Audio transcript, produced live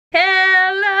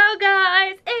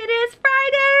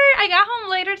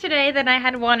today than I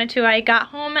had wanted to. I got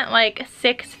home at like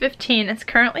 6:15. It's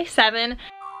currently 7.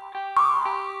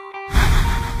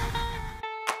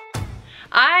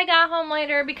 I got home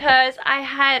later because I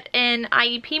had an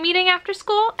IEP meeting after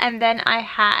school, and then I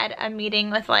had a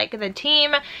meeting with like the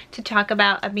team to talk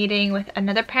about a meeting with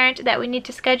another parent that we need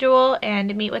to schedule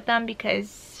and meet with them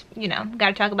because, you know,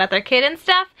 gotta talk about their kid and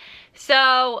stuff.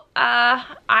 So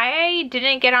I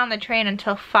didn't get on the train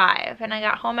until 5 and I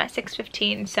got home at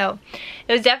 6:15. So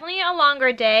it was definitely a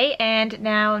longer day, and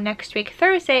now next week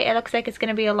Thursday it looks like it's going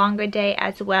to be a longer day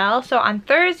as well. So on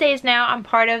Thursdays now I'm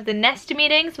part of the Nest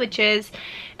meetings, which is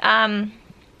the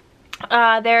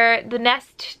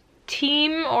Nest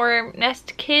team or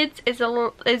Nest Kids is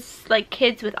like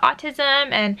kids with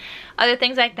autism and other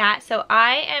things like that. So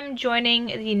I am joining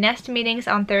the Nest meetings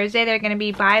on Thursday. They're going to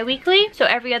be bi-weekly, so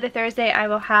every other Thursday I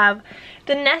will have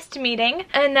the Nest meeting,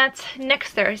 and that's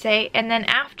next Thursday. And then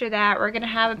after that we're going to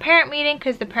have a parent meeting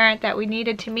because the parent that we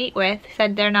needed to meet with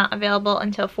said they're not available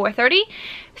until 4:30.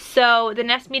 So the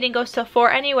Nest meeting goes till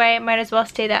 4 anyway. Might as well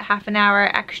stay that half an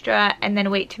hour extra and then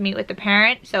wait to meet with the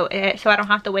parent, so I don't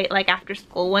have to wait like after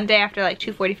school one day after like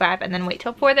 2:45 and then wait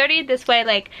till 4:30. This way,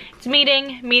 like, it's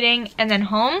meeting and then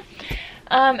home.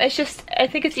 It's just, I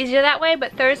think it's easier that way,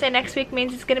 but Thursday next week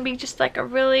means it's gonna be just like a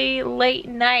really late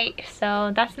night,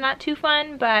 so that's not too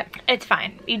fun, but it's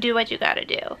fine. You do what you gotta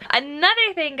do.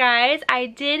 Another thing, guys, I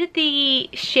did the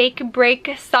shake break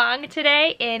song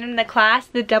today in the class,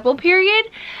 the double period,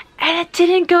 and it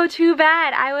didn't go too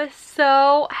bad. I was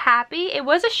so happy. It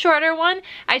was a shorter one.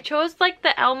 I chose like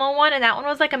the Elmo one, and that one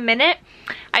was like a minute.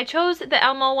 I chose the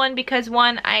Elmo one because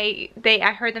one, I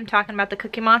heard them talking about the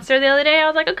Cookie Monster the other day. I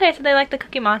was like, okay, so they like the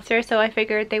Cookie Monster, so I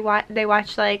figured they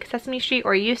watch like Sesame Street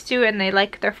or used to, and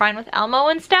they're fine with Elmo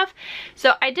and stuff.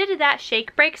 So I did that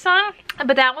shake break song,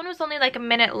 but that one was only like a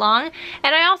minute long,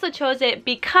 and I also chose it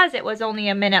because it was only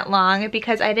a minute long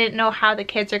because I didn't know how the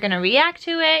kids are gonna react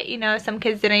to it. You know, some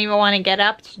kids didn't even want to get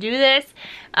up to do this.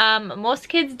 Most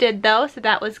kids did though, so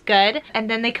that was good. And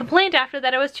then they complained after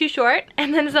that it was too short,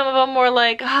 and then some of them were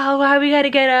like, oh, why we gotta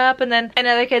get up, and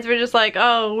other kids were just like,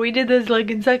 oh, we did this like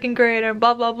in 2nd grade and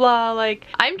blah blah blah. Like,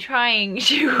 I'm trying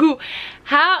to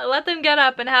let them get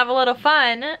up and have a little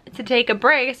fun to take a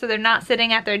break so they're not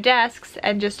sitting at their desks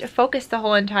and just focus the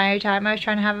whole entire time. I was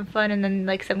trying to have fun, and then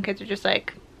like some kids are just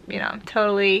like, you know,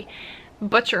 totally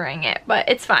butchering it, but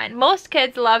it's fine. Most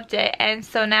kids loved it, and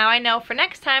so now I know for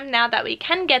next time, now that we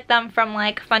can get them from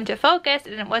like fun to focus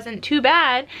and it wasn't too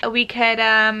bad, we could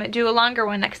do a longer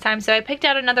one next time. So I picked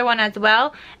out another one as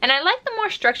well, and I like the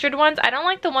more structured ones. I don't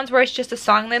like the ones where it's just a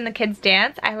song then the kids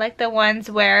dance. I like the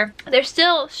ones where they're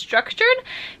still structured,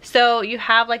 so you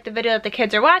have like the video that the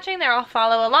kids are watching, they're all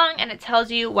follow along, and it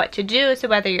tells you what to do. So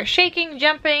whether you're shaking,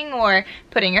 jumping, or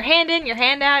putting your hand in, your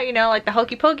hand out, you know, like the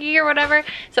hokey pokey or whatever.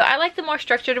 So I like the more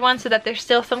structured ones so that there's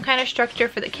still some kind of structure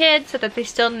for the kids, so that they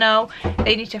still know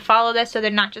they need to follow this, so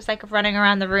they're not just like running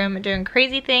around the room and doing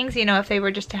crazy things. You know, if they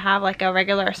were just to have like a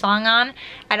regular song on,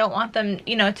 I don't want them,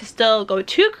 you know, to still go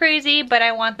too crazy, but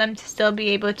I want them to still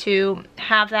be able to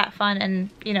have that fun and,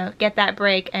 you know, get that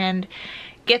break and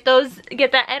get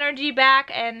that energy back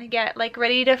and get like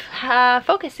ready to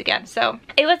focus again. So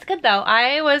it was good though.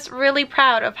 I was really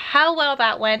proud of how well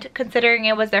that went, considering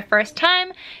it was their first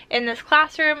time in this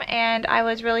classroom, and I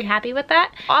was really happy with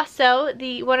that. Also,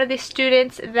 one of the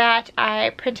students that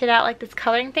I printed out like this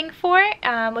coloring thing for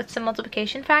with some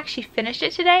multiplication facts, she finished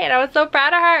it today, and I was so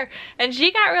proud of her, and she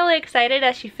got really excited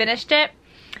as she finished it,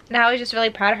 and I was just really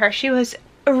proud of her. She was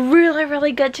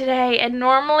really good today, and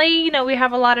normally, you know, we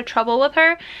have a lot of trouble with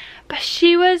her, but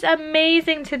she was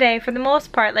amazing today for the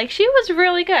most part. Like, she was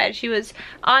really good. She was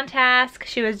on task,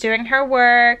 she was doing her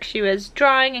work, she was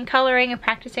drawing and coloring and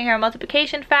practicing her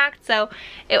multiplication facts, so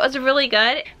it was really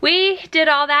good. We did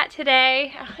all that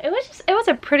today. It was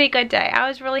a pretty good day. I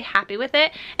was really happy with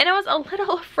it, and I was a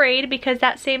little afraid because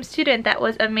that same student that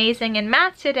was amazing in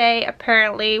math today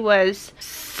apparently was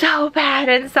so bad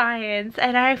in science,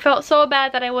 and I felt so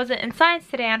bad that I wasn't in science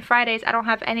today. On Fridays I don't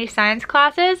have any science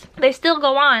classes. They still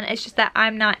go on, it's just that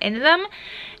I'm not in them,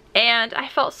 and I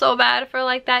felt so bad for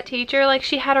like that teacher. Like,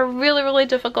 she had a really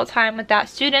difficult time with that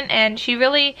student, and she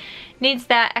really needs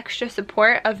that extra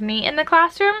support of me in the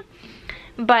classroom.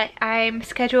 But I'm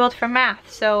scheduled for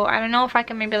math, so I don't know if I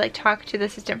can maybe like talk to the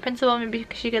assistant principal, maybe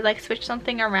she could like switch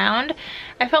something around.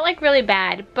 I felt like really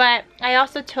bad, but I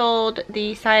also told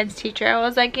the science teacher, I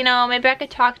was like, you know, maybe I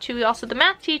could talk to also the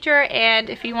math teacher, and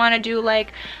if you want to do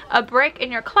like a break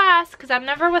in your class, because I'm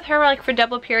never with her like for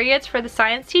double periods for the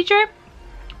science teacher.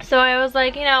 So I was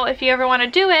like, you know, if you ever want to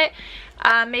do it,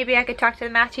 maybe I could talk to the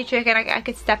math teacher again. I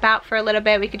could step out for a little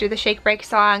bit. We could do the shake break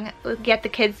song, get the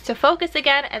kids to focus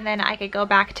again, and then I could go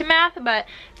back to math. But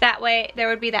that way there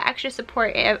would be the extra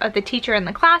support of the teacher in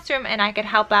the classroom, and I could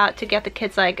help out to get the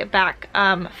kids like back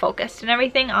focused and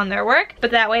everything on their work.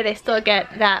 But that way they still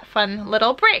get that fun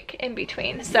little break in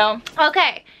between. So,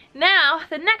 okay. Now,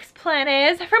 the next plan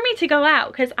is for me to go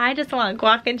out because I just want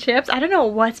guac and chips. I don't know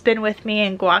what's been with me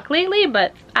and guac lately,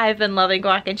 but I've been loving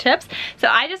guac and chips. So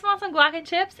I just want some guac and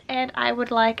chips, and I would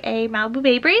like a Malibu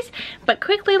Bay Breeze. But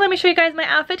quickly, let me show you guys my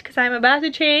outfit because I'm about to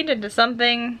change into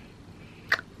something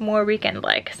more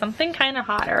weekend-like, something kind of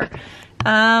hotter.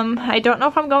 I don't know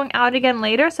if I'm going out again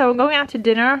later, so I'm going out to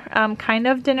dinner, kind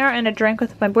of dinner and a drink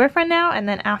with my boyfriend now, and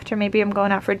then after maybe I'm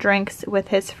going out for drinks with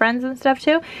his friends and stuff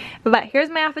too. But here's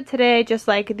my outfit today, just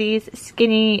like these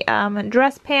skinny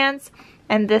dress pants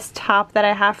and this top that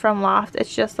I have from Loft.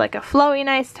 It's just like a flowy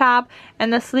nice top,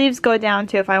 and the sleeves go down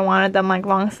too if I wanted them like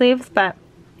long sleeves, but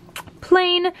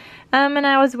plain. And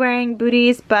I was wearing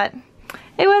booties, but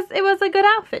it was a good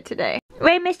outfit today.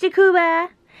 Right, Mr. Cuba?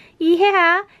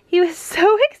 Yeah, he was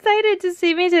so excited to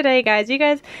see me today, guys. You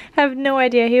guys have no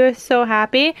idea. He was so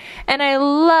happy. And I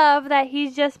love that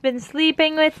he's just been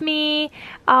sleeping with me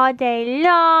all day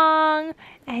long.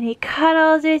 And he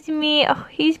cuddles with me. Oh,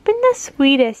 he's been the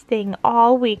sweetest thing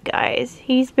all week, guys.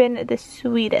 He's been the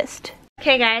sweetest.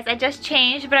 Okay guys, I just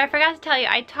changed, but I forgot to tell you,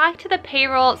 I talked to the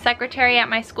payroll secretary at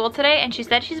my school today, and she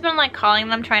said she's been like calling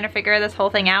them trying to figure this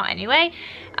whole thing out anyway.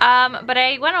 But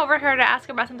I went over to her to ask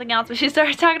her about something else, but she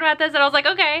started talking about this and I was like,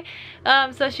 okay.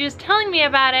 So she was telling me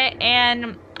about it,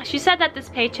 and she said that this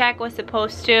paycheck was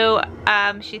supposed to,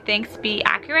 she thinks, be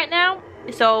accurate now.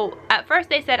 So at first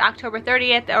they said October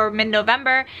 30th or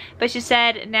mid-November, but she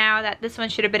said now that this one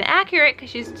should have been accurate because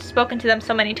she's spoken to them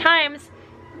so many times.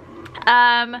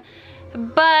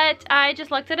 But I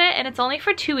just looked at it and it's only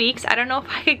for 2 weeks. I don't know if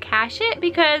I could cash it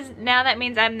because now that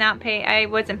means I'm not paid. I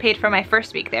wasn't paid for my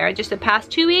first week there, just the past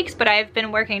 2 weeks, but I've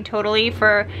been working totally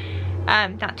for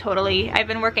not totally, I've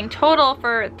been working total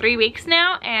for 3 weeks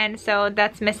now, and so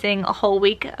that's missing a whole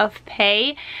week of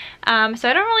pay. So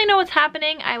I don't really know what's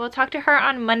happening. I will talk to her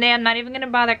on Monday. I'm not even gonna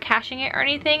bother cashing it or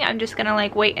anything. I'm just gonna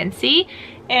like wait and see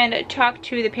and talk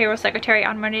to the payroll secretary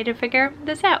on Monday to figure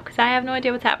this out because I have no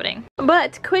idea what's happening.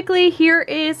 But quickly, here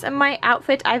is my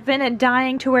outfit. I've been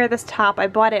dying to wear this top. I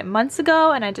bought it months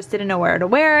ago and I just didn't know where to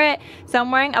wear it. So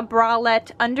I'm wearing a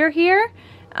bralette under here.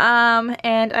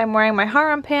 And I'm wearing my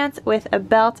Harem pants with a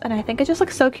belt, and I think it just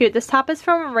looks so cute. This top is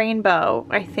from Rainbow,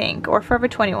 I think, or Forever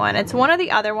 21. It's one or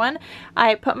the other one.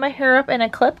 I put my hair up in a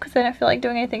clip because I didn't feel like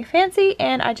doing anything fancy,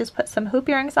 and I just put some hoop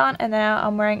earrings on, and now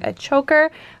I'm wearing a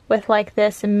choker with like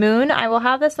this moon. I will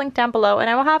have this linked down below, and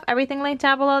I will have everything linked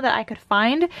down below that I could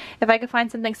find. If I could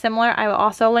find something similar, I will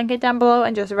also link it down below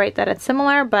and just write that it's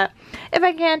similar, but if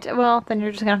I can't, well, then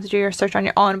you're just gonna have to do your search on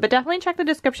your own. But definitely check the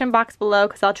description box below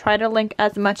because I'll try to link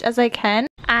as much as I can.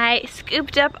 I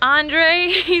scooped up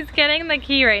Andre. He's getting the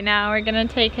key right now. We're gonna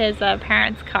take his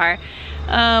parents' car.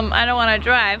 I don't want to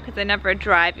drive because I never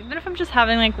drive, even if I'm just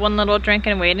having like one little drink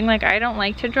and waiting. Like, I don't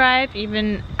like to drive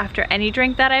even after any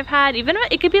drink that I've had, even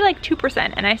if it could be like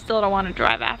 2%, and I still don't want to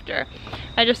drive after.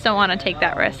 I just don't want to take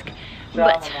that risk.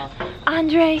 But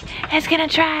Andre is gonna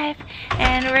drive,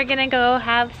 and we're gonna go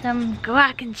have some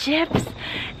guac and chips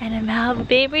and a Malibu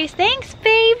Bay Breeze. Thanks,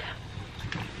 babe.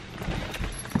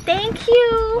 Thank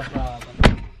you.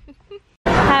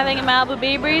 Having a Malibu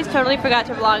Bay Breeze. Totally forgot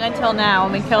to vlog until now,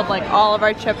 and we killed like all of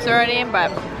our chips already. But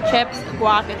chips,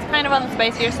 guac, it's kind of on the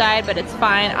spicier side, but it's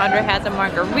fine. Andre has a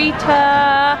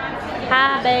margarita.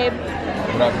 Hi, babe.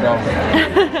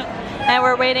 And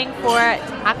we're waiting for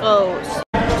tacos.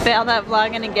 Failed at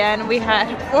vlogging again. We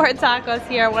had 4 tacos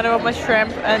here. One of them was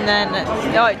shrimp, and then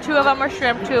no, 2 of them were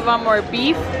shrimp, 2 of them were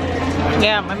beef.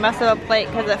 Yeah, I messed up a plate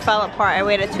because it fell apart. I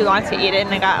waited too long to eat it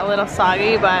and it got a little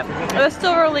soggy, but it was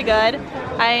still really good.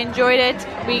 I enjoyed it.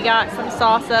 We got some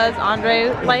salsas. Andre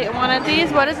liked one of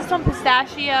these. What is this one?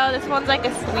 Pistachio. This one's like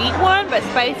a sweet one, but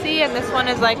spicy, and this one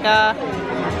is like a,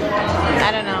 I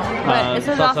don't know. But this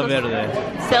is also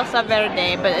salsa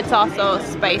verde, but it's also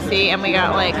spicy, and we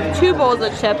got like 2 bowls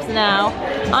of chips now.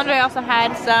 Andre also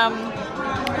had some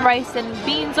rice and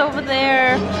beans over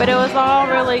there, but it was all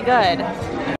really good.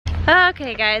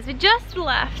 Okay guys, we just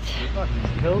left.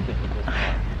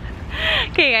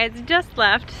 Okay guys, we just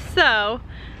left. So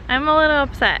I'm a little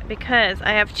upset because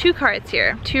I have 2 cards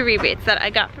here, 2 rebates that I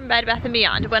got from Bed Bath &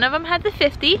 Beyond. One of them had the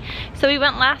 50, so we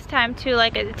went last time to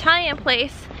like an Italian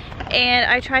place, and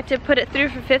I tried to put it through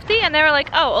for 50, and they were like,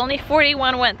 oh, only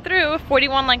 41 went through,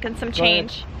 41 like and some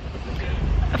change.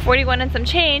 41 and some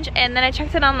change, and then I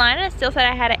checked it online and it still said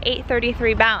I had an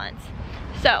 833 balance.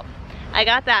 So I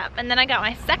got that. And then I got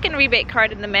my second rebate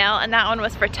card in the mail, and that one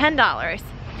was for $10.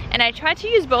 And I tried to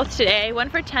use both today, one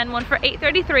for 10, one for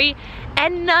 $8.33,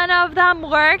 and none of them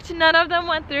worked. None of them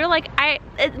went through. Like,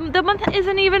 the month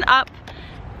isn't even up,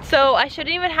 so I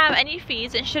shouldn't even have any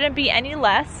fees. It shouldn't be any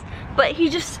less. But he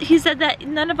said that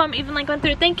none of them even like went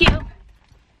through. Thank you.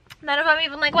 None of them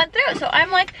even like went through. So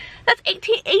I'm like, that's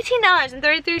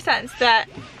 $18.33 that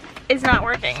is not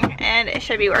working, and it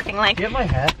should be working. Like, do you have my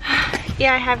hat?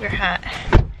 Yeah, I have your hat.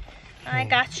 I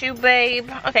got you, babe.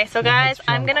 Okay, so guys,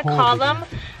 I'm gonna call them.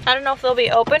 I don't know if they'll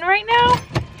be open right now.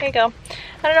 Here you go.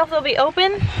 I don't know if they'll be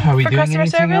open. Are we for doing customer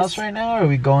anything service else right now, or are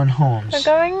we going home? We're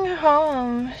going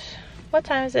home. What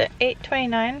time is it?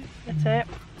 8:29. That's it.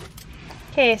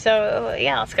 Okay, so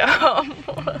yeah, let's go home.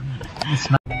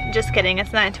 Just kidding, it's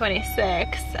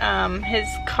 9:26. His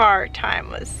car time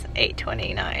was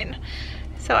 8:29.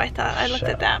 So I thought I looked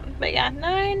at that. But yeah,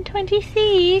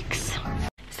 9:26.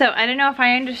 So I don't know if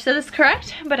I understood this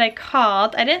correct, but I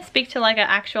called. I didn't speak to like an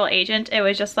actual agent. It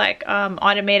was just like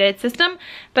automated system,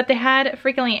 but they had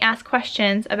frequently asked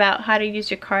questions about how to use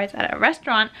your cards at a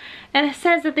restaurant, and it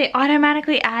says that they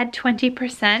automatically add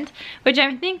 20%, which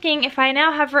I'm thinking if I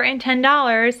now have written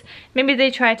 $10, maybe they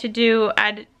try to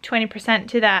add 20%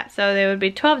 to that, so they would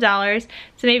be $12.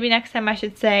 So maybe next time I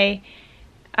should say,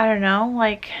 I don't know,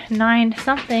 like 9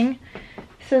 something.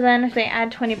 So then if they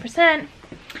add 20%,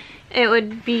 it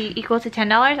would be equal to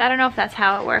 $10. I don't know if that's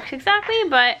how it works exactly,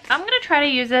 but I'm gonna try to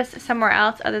use this somewhere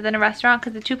else other than a restaurant,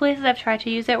 because the 2 places I've tried to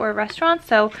use it were restaurants.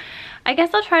 So I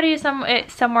guess I'll try to use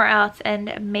it somewhere else,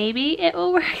 and maybe it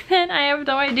will work then. I have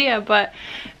no idea, but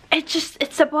it's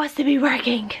supposed to be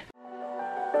working.